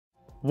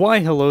Why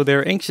hello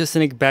there,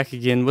 AnxiousCynic back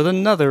again with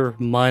another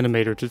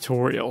Mine-imator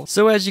tutorial.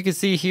 So as you can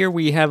see here,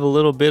 we have a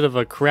little bit of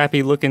a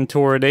crappy looking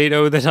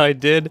tornado that I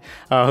did.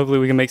 Hopefully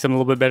we can make something a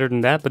little bit better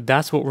than that, but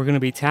that's what we're going to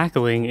be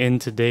tackling in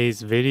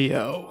today's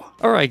video.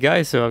 Alright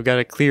guys, so I've got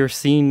a clear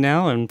scene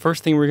now, and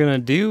first thing we're going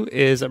to do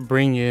is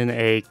bring in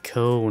a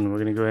cone. We're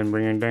going to go ahead and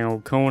bring in a dang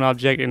old cone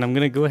object, and I'm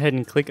going to go ahead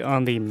and click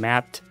on the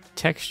mapped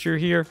texture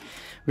here.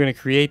 We're going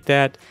to create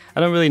that. I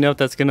don't really know if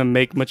that's going to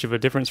make much of a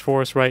difference for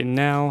us right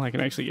now. I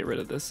can actually get rid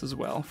of this as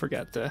well.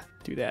 Forgot to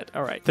do that.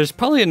 Alright. There's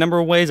probably a number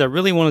of ways. I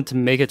really wanted to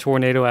make a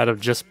tornado out of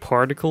just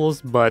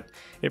particles, but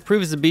it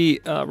proves to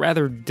be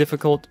rather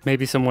difficult.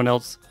 Maybe someone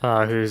else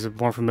who's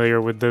more familiar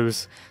with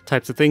those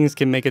types of things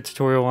can make a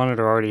tutorial on it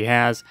or already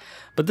has.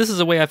 But this is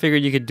a way I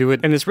figured you could do it,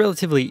 and it's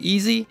relatively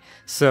easy.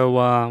 So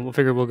we'll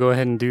figure we'll go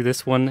ahead and do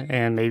this one,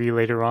 and maybe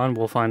later on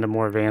we'll find a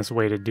more advanced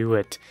way to do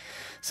it.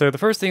 So the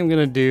first thing I'm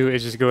going to do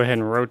is just go ahead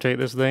and rotate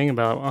this thing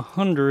about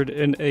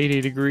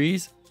 180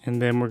 degrees,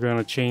 and then we're going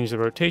to change the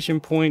rotation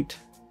point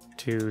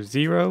to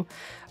 0.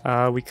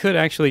 We could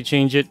actually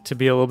change it to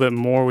be a little bit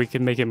more. We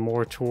could make it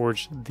more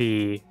towards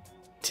the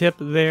tip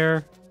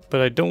there, but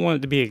I don't want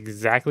it to be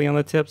exactly on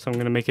the tip, so I'm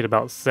going to make it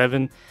about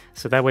 7.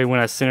 So that way when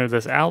I center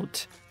this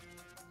out,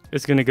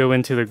 it's going to go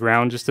into the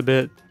ground just a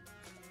bit,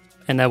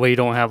 and that way you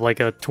don't have like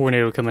a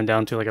tornado coming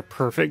down to like a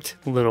perfect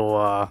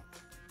little,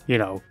 you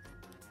know,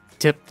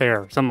 tip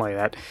there, something like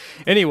that.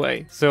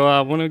 Anyway, so I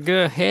want to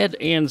go ahead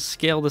and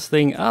scale this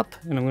thing up,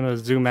 and I'm going to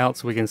zoom out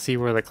so we can see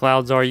where the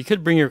clouds are. You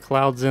could bring your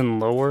clouds in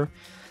lower,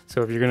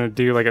 so if you're going to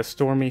do like a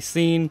stormy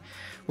scene,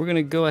 we're going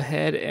to go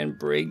ahead and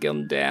bring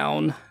them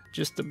down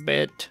just a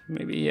bit.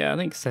 Maybe, yeah, I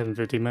think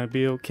 750 might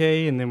be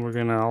okay, and then we're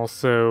going to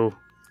also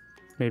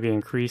maybe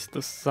increase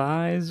the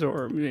size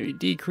or maybe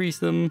decrease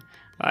them.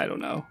 I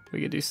don't know.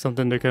 We could do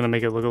something to kind of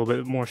make it look a little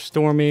bit more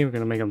stormy. We're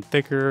going to make them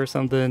thicker or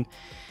something.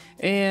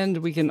 And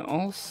we can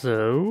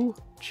also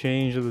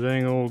change the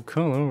dang old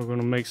color. We're going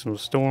to make some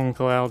storm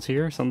clouds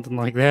here, something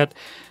like that.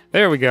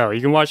 There we go.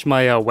 You can watch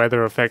my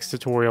weather effects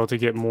tutorial to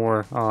get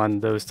more on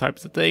those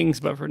types of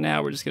things. But for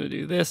now, we're just going to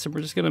do this, and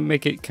we're just going to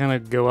make it kind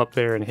of go up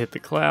there and hit the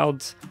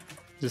clouds.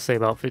 Just say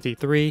about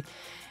 53.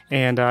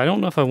 And I don't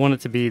know if I want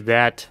it to be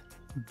that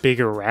big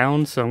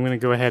around, so I'm going to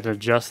go ahead and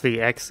adjust the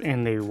X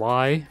and the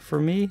Y for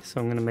me. So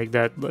I'm going to make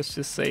that, let's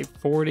just say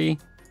 40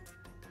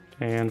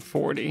 and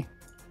 40.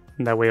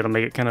 And that way it'll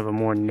make it kind of a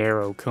more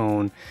narrow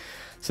cone.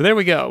 So there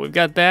we go. We've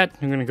got that.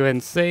 I'm going to go ahead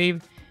and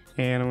save.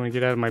 And I'm going to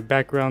get out of my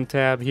background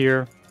tab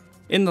here.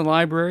 In the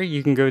library,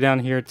 you can go down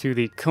here to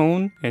the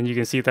cone, and you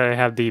can see that I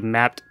have the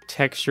mapped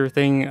texture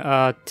thing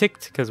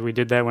ticked because we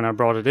did that when I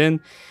brought it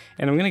in.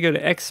 And I'm going to go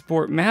to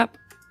export map.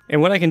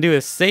 And what I can do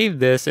is save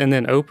this and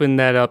then open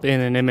that up in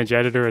an image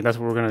editor, and that's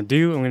what we're going to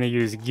do. I'm going to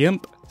use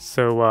GIMP,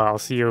 so I'll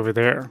see you over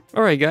there.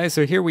 Alright guys,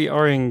 so here we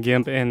are in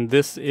GIMP, and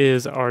this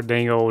is our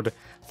dang old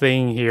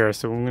thing here.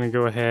 So I'm going to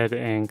go ahead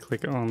and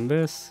click on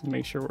this,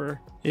 make sure we're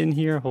in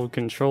here, hold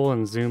control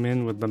and zoom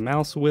in with the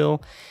mouse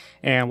wheel.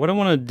 And what I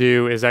want to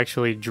do is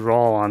actually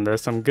draw on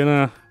this. I'm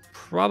going to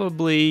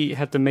probably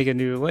have to make a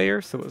new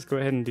layer, so let's go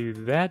ahead and do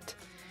that.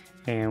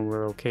 And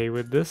we're okay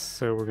with this,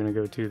 so we're going to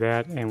go to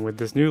that, and with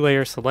this new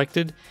layer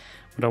selected,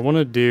 what I want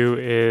to do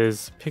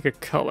is pick a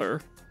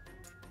color.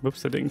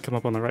 Whoops, that didn't come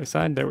up on the right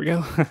side. There we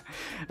go.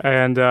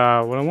 And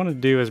what I want to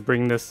do is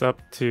bring this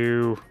up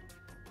to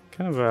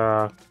kind of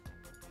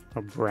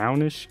a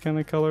brownish kind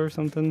of color or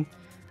something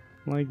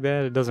like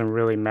that. It doesn't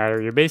really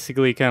matter. You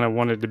basically kind of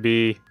want it to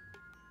be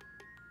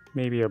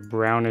maybe a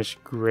brownish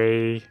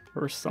gray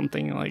or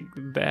something like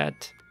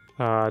that.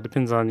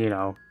 Depends on, you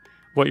know,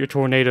 what your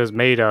tornado is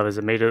made of. Is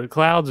it made of the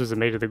clouds? Or is it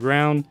made of the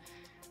ground?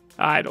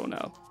 I don't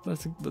know.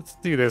 Let's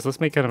do this.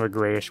 Let's make kind of a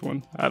grayish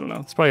one. I don't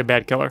know. It's probably a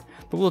bad color,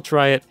 but we'll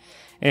try it.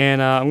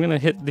 And I'm going to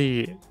hit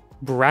the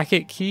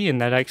bracket key,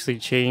 and that actually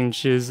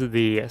changes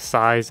the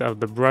size of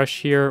the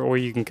brush here, or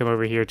you can come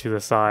over here to the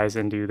size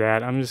and do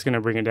that. I'm just going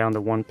to bring it down to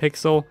 1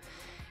 pixel.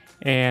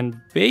 And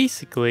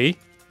basically,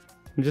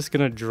 I'm just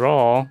going to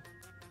draw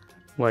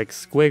like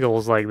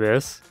squiggles like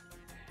this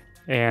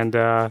and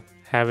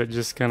have it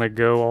just kind of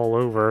go all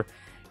over.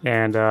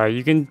 And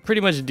you can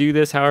pretty much do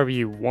this however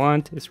you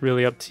want. It's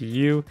really up to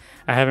you.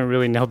 I haven't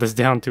really nailed this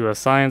down to a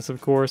science,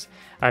 of course.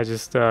 I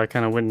just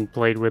kind of went and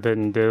played with it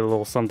and did a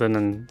little something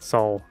and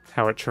saw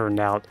how it turned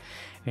out.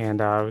 And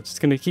we're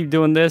just going to keep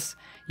doing this.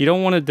 You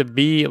don't want it to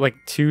be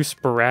like too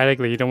sporadic.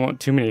 Like, you don't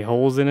want too many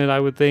holes in it, I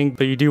would think.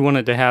 But you do want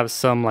it to have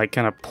some like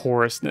kind of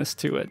porousness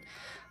to it.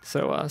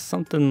 So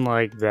something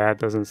like that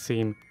doesn't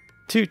seem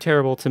too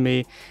terrible to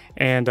me.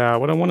 And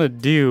what I want to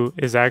do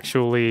is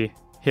actually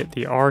hit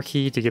the R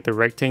key to get the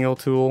rectangle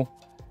tool.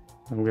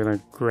 I'm gonna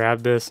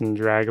grab this and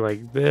drag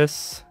like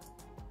this,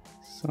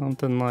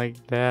 something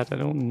like that. I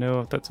don't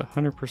know if that's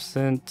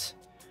 100%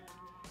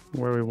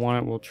 where we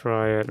want it. We'll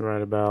try it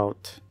right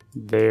about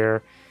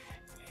there,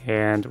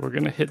 and we're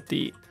gonna hit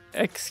the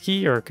X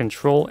key or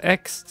Control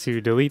X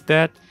to delete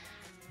that,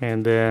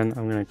 and then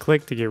I'm gonna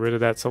click to get rid of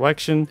that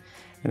selection,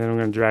 and then I'm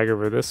gonna drag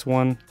over this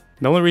one.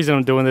 The only reason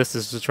I'm doing this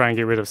is to try and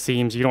get rid of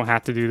seams. You don't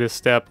have to do this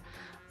step,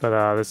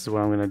 but this is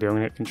what I'm going to do. I'm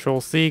going to hit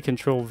Control C,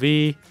 Control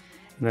V,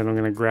 and then I'm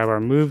going to grab our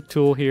move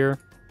tool here.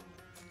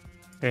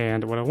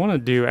 And what I want to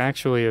do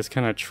actually is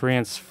kind of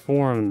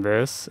transform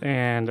this,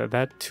 and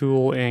that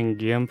tool in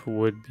GIMP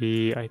would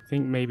be, I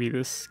think, maybe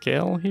this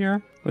scale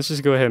here. Let's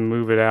just go ahead and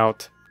move it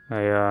out.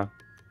 I'm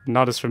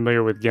not as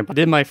familiar with GIMP. I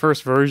did my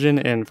first version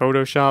in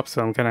Photoshop,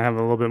 so I'm kind of having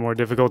a little bit more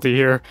difficulty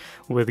here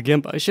with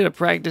GIMP. I should have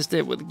practiced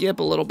it with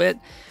GIMP a little bit,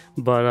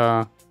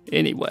 but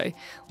anyway,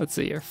 let's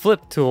see here. Flip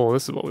tool,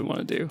 this is what we want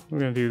to do. We're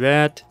going to do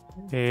that,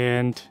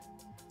 and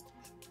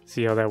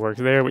see how that works.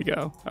 There we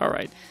go. All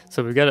right,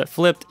 so we've got it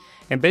flipped.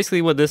 And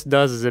basically what this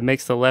does is it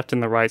makes the left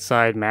and the right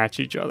side match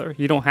each other.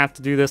 You don't have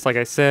to do this, like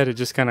I said, it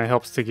just kind of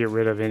helps to get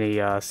rid of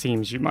any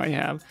seams you might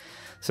have.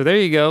 So there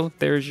you go,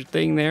 there's your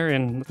thing there,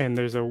 and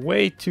there's a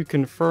way to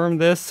confirm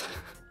this.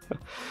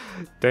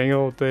 Dang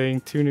old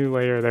thing, 2 new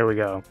layer, there we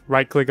go.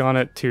 Right click on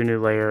it, 2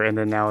 new layer, and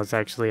then now it's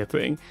actually a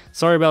thing.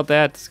 Sorry about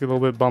that, it's a little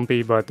bit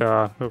bumpy, but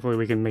hopefully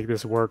we can make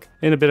this work.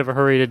 In a bit of a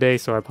hurry today,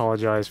 so I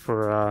apologize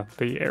for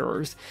the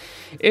errors.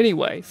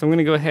 Anyway, so I'm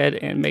gonna go ahead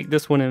and make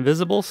this one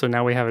invisible, so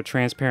now we have a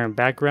transparent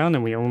background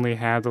and we only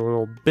have the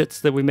little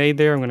bits that we made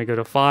there. I'm gonna go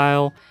to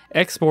File,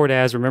 Export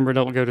As. Remember,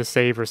 don't go to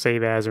Save or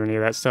Save As or any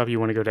of that stuff. You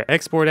wanna go to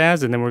Export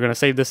As, and then we're gonna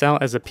save this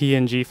out as a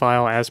PNG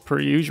file as per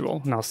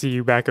usual. And I'll see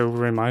you back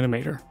over in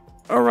Mine-imator.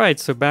 Alright,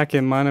 so back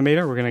in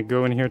Mine-imator, we're going to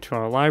go in here to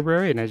our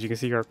library, and as you can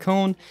see our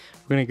cone,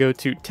 we're going to go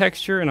to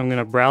texture, and I'm going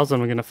to browse,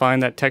 and I'm going to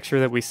find that texture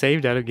that we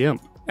saved out of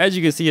GIMP. As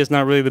you can see, it's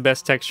not really the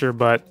best texture,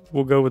 but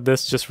we'll go with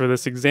this just for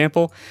this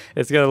example.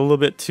 It's got a little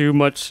bit too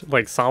much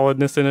like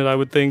solidness in it, I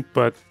would think,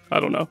 but I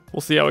don't know. We'll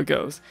see how it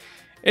goes.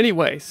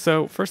 Anyway,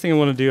 so first thing I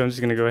want to do, I'm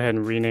just going to go ahead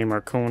and rename our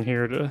cone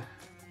here to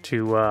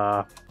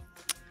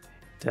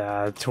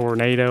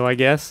tornado, I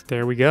guess.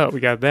 There we go. We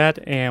got that.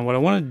 And what I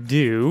want to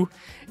do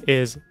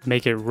is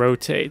make it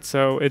rotate.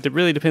 So it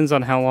really depends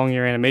on how long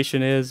your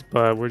animation is,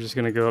 but we're just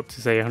going to go up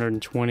to say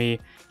 120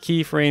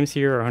 keyframes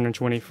here, or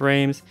 120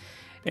 frames.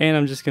 And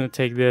I'm just going to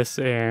take this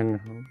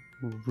and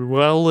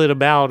roll it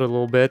about a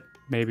little bit,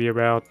 maybe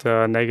about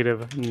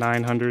negative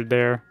 900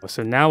 there.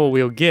 So now what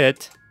we'll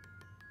get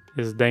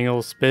is dang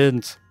old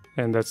spins,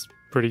 and that's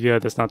pretty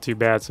good. That's not too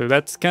bad. So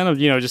that's kind of,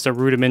 just a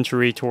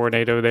rudimentary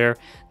tornado there.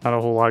 Not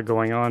a whole lot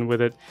going on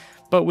with it.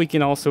 But we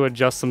can also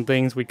adjust some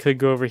things. We could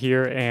go over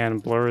here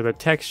and blur the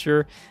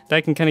texture.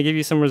 That can kind of give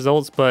you some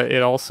results, but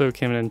it also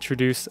can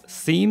introduce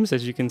seams,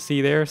 as you can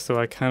see there. So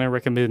I kind of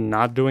recommend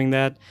not doing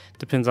that.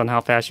 Depends on how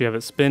fast you have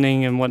it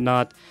spinning and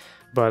whatnot.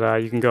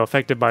 But you can go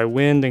affected by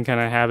wind and kind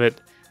of have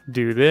it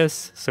do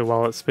this. So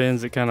while it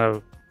spins, it kind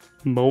of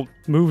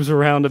moves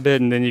around a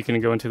bit, and then you can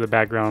go into the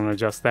background and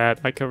adjust that.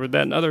 I covered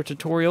that in other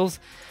tutorials.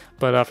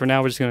 But for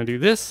now, we're just going to do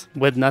this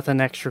with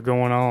nothing extra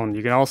going on.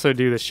 You can also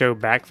do the show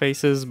back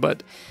faces,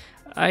 but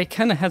I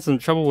kind of had some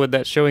trouble with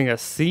that showing a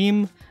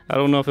seam. I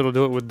don't know if it'll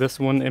do it with this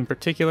one in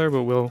particular,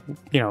 but we'll,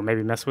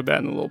 maybe mess with that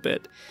in a little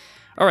bit.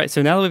 All right,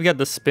 so now that we've got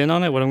the spin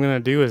on it, what I'm going to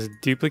do is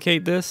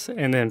duplicate this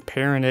and then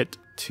parent it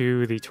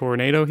to the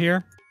tornado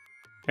here.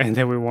 And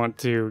then we want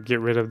to get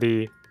rid of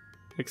the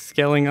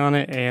scaling on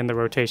it and the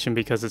rotation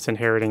because it's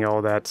inheriting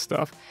all that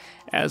stuff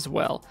as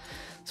well.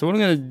 So what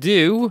I'm going to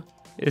do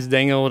is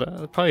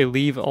probably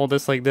leave all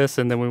this like this,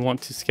 and then we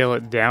want to scale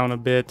it down a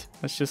bit.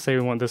 Let's just say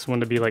we want this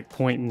one to be like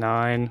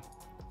 0.9,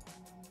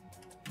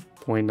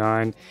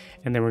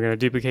 and then we're going to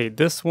duplicate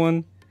this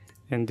one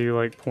and do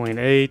like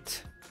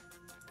 0.8.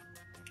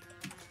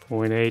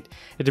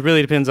 It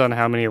really depends on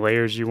how many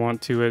layers you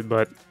want to it,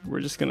 but we're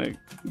just going to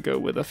go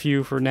with a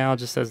few for now,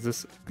 just as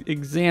this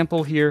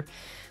example here.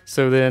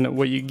 So then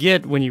what you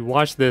get when you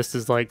watch this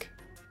is like,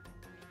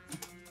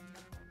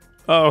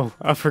 oh,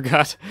 I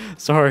forgot.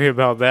 Sorry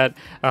about that.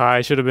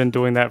 I should have been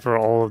doing that for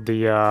all of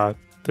the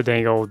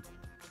dang old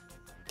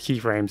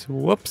keyframes.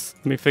 Whoops.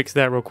 Let me fix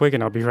that real quick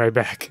and I'll be right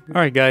back.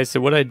 Alright guys, so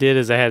what I did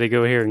is I had to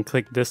go here and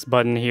click this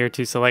button here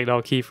to select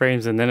all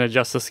keyframes and then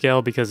adjust the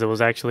scale, because it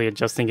was actually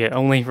adjusting it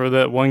only for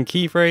the one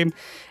keyframe,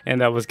 and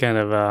that was kind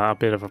of a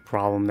bit of a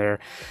problem there.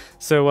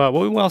 So what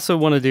we also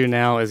want to do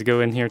now is go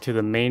in here to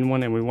the main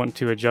one, and we want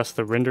to adjust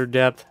the render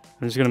depth.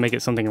 I'm just going to make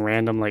it something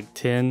random like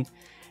 10,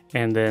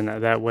 and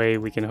then that way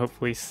we can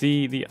hopefully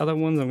see the other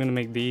ones. I'm going to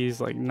make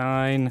these like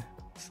 9.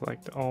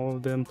 Select all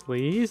of them,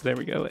 please. There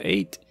we go.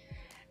 8.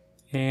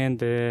 And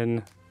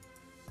then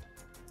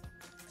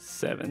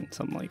 7,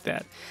 something like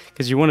that.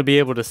 Because you want to be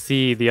able to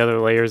see the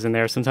other layers in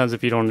there. Sometimes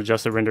if you don't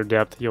adjust the render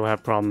depth, you'll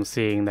have problems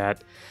seeing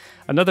that.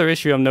 Another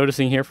issue I'm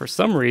noticing here, for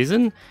some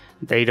reason,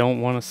 they don't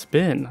want to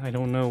spin. I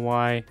don't know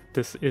why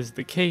this is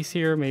the case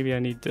here. Maybe I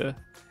need to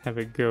have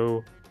it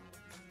go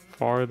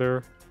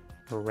farther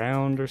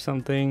around or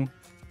something.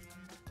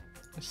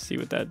 Let's see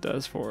what that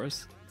does for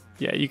us.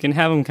 Yeah, you can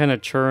have them kind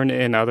of churn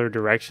in other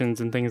directions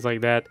and things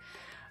like that.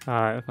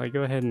 If I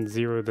go ahead and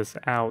zero this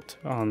out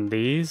on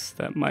these,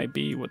 that might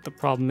be what the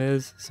problem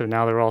is. So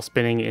now they're all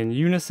spinning in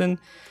unison.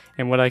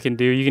 And what I can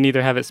do, you can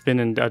either have it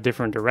spin in a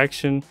different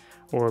direction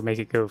or make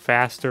it go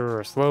faster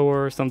or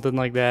slower or something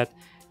like that.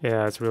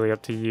 Yeah, it's really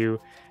up to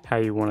you how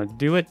you want to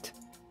do it.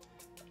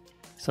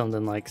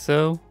 Something like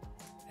so.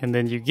 and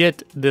then you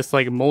get this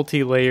like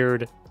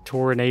multi-layered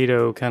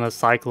tornado kind of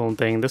cyclone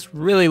thing. This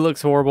really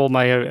looks horrible.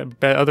 My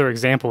other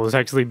example is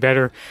actually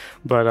better,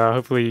 but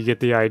hopefully you get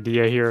the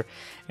idea here.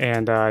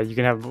 And you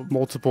can have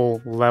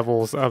multiple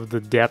levels of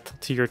the depth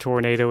to your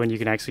tornado, and you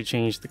can actually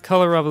change the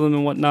color of them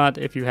and whatnot.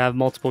 If you have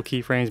multiple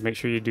keyframes, make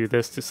sure you do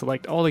this to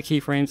select all the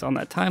keyframes on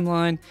that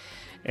timeline,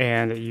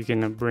 and you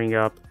can bring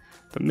up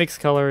the mix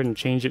color and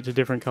change it to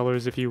different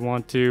colors if you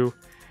want to,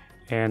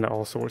 and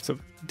all sorts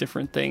of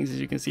different things. As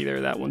you can see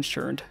there, that one's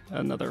turned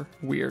another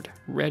weird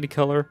red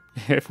color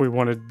if we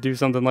want to do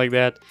something like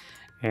that.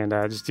 And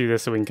just do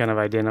this so we can kind of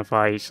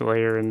identify each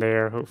layer in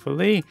there,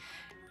 hopefully,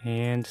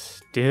 and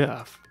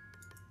stuff.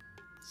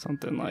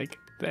 Something like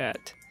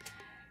that.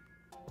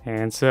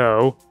 And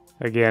so,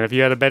 again, if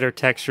you had a better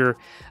texture,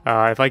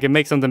 if I can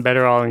make something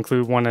better, I'll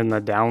include one in the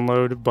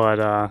download,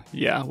 but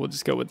yeah, we'll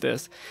just go with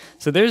this.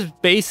 So there's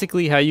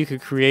basically how you could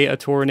create a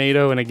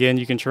tornado, and again,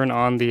 you can turn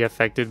on the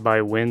affected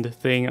by wind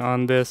thing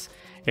on this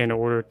in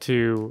order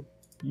to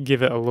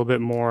give it a little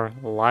bit more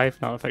life.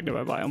 Not affected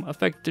by biome,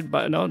 affected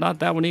by, no, not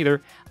that one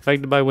either,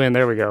 affected by wind,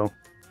 there we go.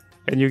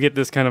 And you get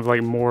this kind of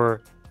like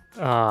more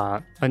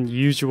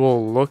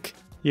unusual look.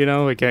 You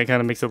know, it kind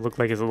of makes it look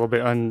like it's a little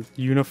bit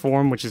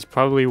ununiform, which is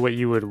probably what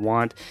you would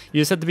want.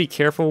 You just have to be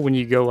careful when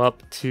you go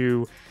up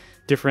to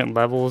different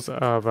levels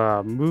of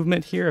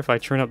movement here. If I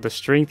turn up the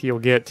strength, you'll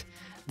get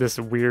this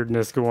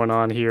weirdness going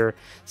on here.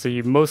 So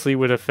you mostly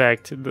would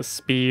affect the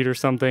speed or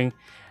something,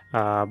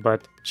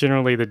 but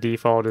generally the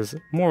default is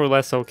more or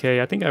less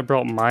okay. I think I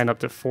brought mine up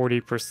to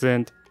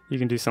 40%. You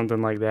can do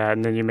something like that,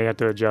 and then you may have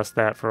to adjust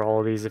that for all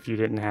of these if you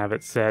didn't have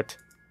it set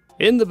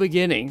in the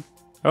beginning.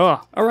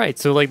 Oh, alright,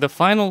 so like the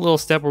final little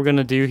step we're going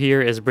to do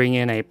here is bring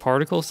in a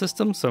particle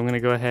system. So I'm going to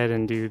go ahead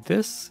and do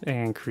this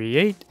and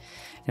create,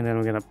 and then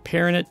we're going to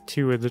parent it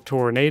to the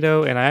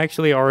tornado. And I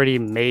actually already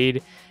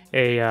made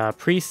a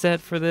preset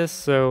for this,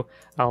 so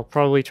I'll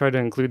probably try to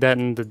include that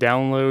in the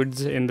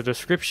downloads in the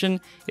description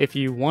if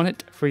you want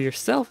it for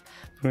yourself.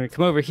 I'm going to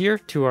come over here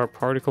to our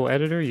particle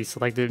editor. You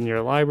select it in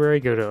your library,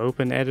 go to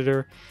open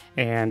editor,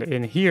 and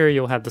in here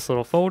you'll have this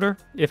little folder.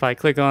 If I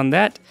click on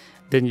that,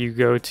 then you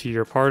go to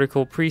your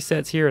particle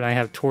presets here, and I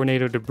have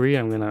tornado debris.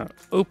 I'm going to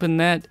open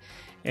that,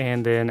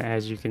 and then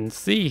as you can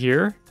see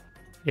here,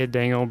 it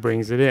dangle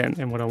brings it in.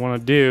 And what I want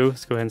to do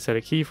is go ahead and set a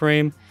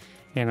keyframe,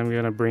 and I'm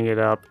going to bring it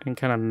up and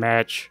kind of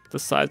match the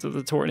size of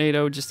the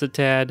tornado just a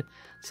tad,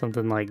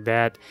 something like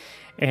that.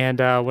 And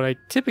what I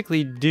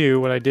typically do,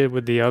 what I did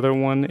with the other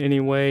one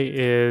anyway,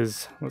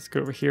 is let's go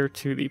over here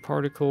to the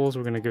particles.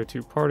 We're going to go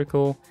to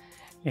particle,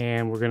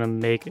 and we're going to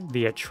make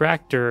the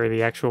attractor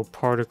the actual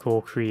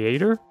particle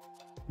creator.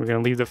 We're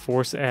going to leave the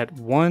force at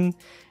 1,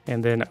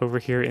 and then over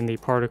here in the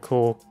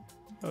particle,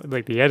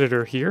 like the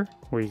editor here,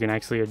 where you can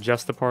actually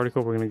adjust the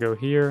particle, we're going to go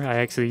here. I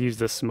actually used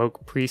the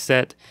smoke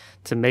preset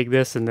to make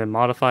this and then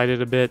modified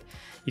it a bit.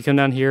 You come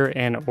down here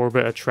and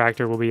orbit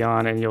attractor will be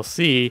on, and you'll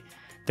see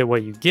that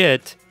what you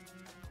get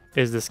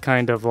is this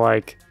kind of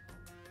like,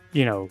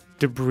 you know,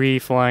 debris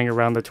flying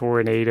around the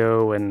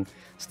tornado and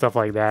stuff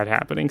like that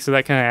happening. So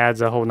that kind of adds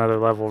a whole nother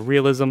level of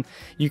realism.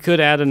 You could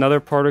add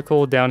another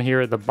particle down here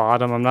at the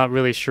bottom. I'm not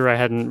really sure. I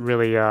hadn't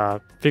really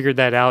figured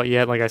that out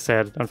yet. Like I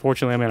said,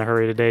 unfortunately I'm in a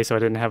hurry today, so I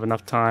didn't have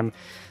enough time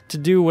to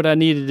do what I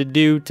needed to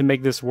do to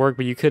make this work.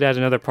 But you could add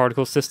another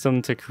particle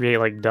system to create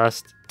like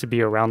dust to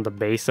be around the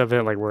base of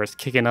it, like where it's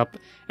kicking up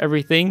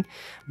everything.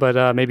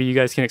 But maybe you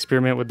guys can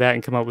experiment with that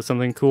and come up with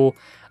something cool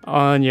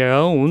on your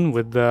own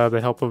with the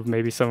help of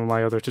maybe some of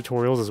my other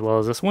tutorials as well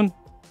as this one.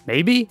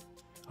 Maybe?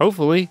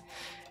 Hopefully.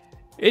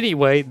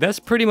 Anyway, that's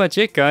pretty much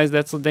it, guys.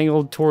 That's the dang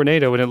old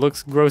tornado, and it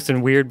looks gross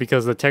and weird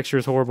because the texture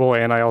is horrible,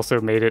 and I also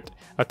made it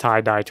a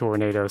tie-dye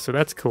tornado, so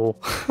that's cool.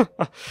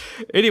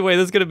 Anyway,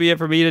 that's going to be it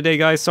for me today,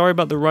 guys. Sorry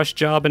about the rush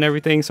job and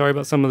everything. Sorry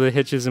about some of the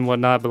hitches and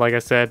whatnot, but like I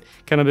said,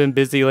 kind of been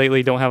busy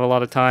lately. Don't have a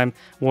lot of time.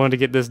 Wanted to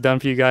get this done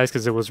for you guys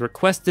because it was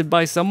requested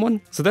by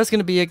someone. So that's going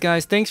to be it,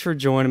 guys. Thanks for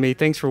joining me.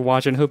 Thanks for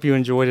watching. Hope you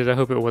enjoyed it. I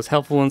hope it was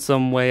helpful in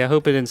some way. I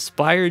hope it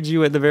inspired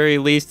you at the very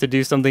least to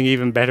do something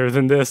even better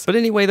than this. But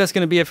anyway, that's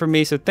going to be it for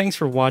me, so thanks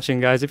for watching,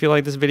 guys. If you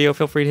like this video,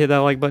 feel free to hit that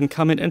like button,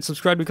 comment, and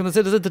subscribe to become a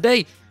citizen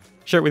today.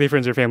 Share it with your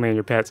friends, your family, and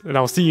your pets, and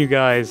I'll see you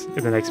guys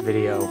in the next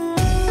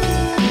video.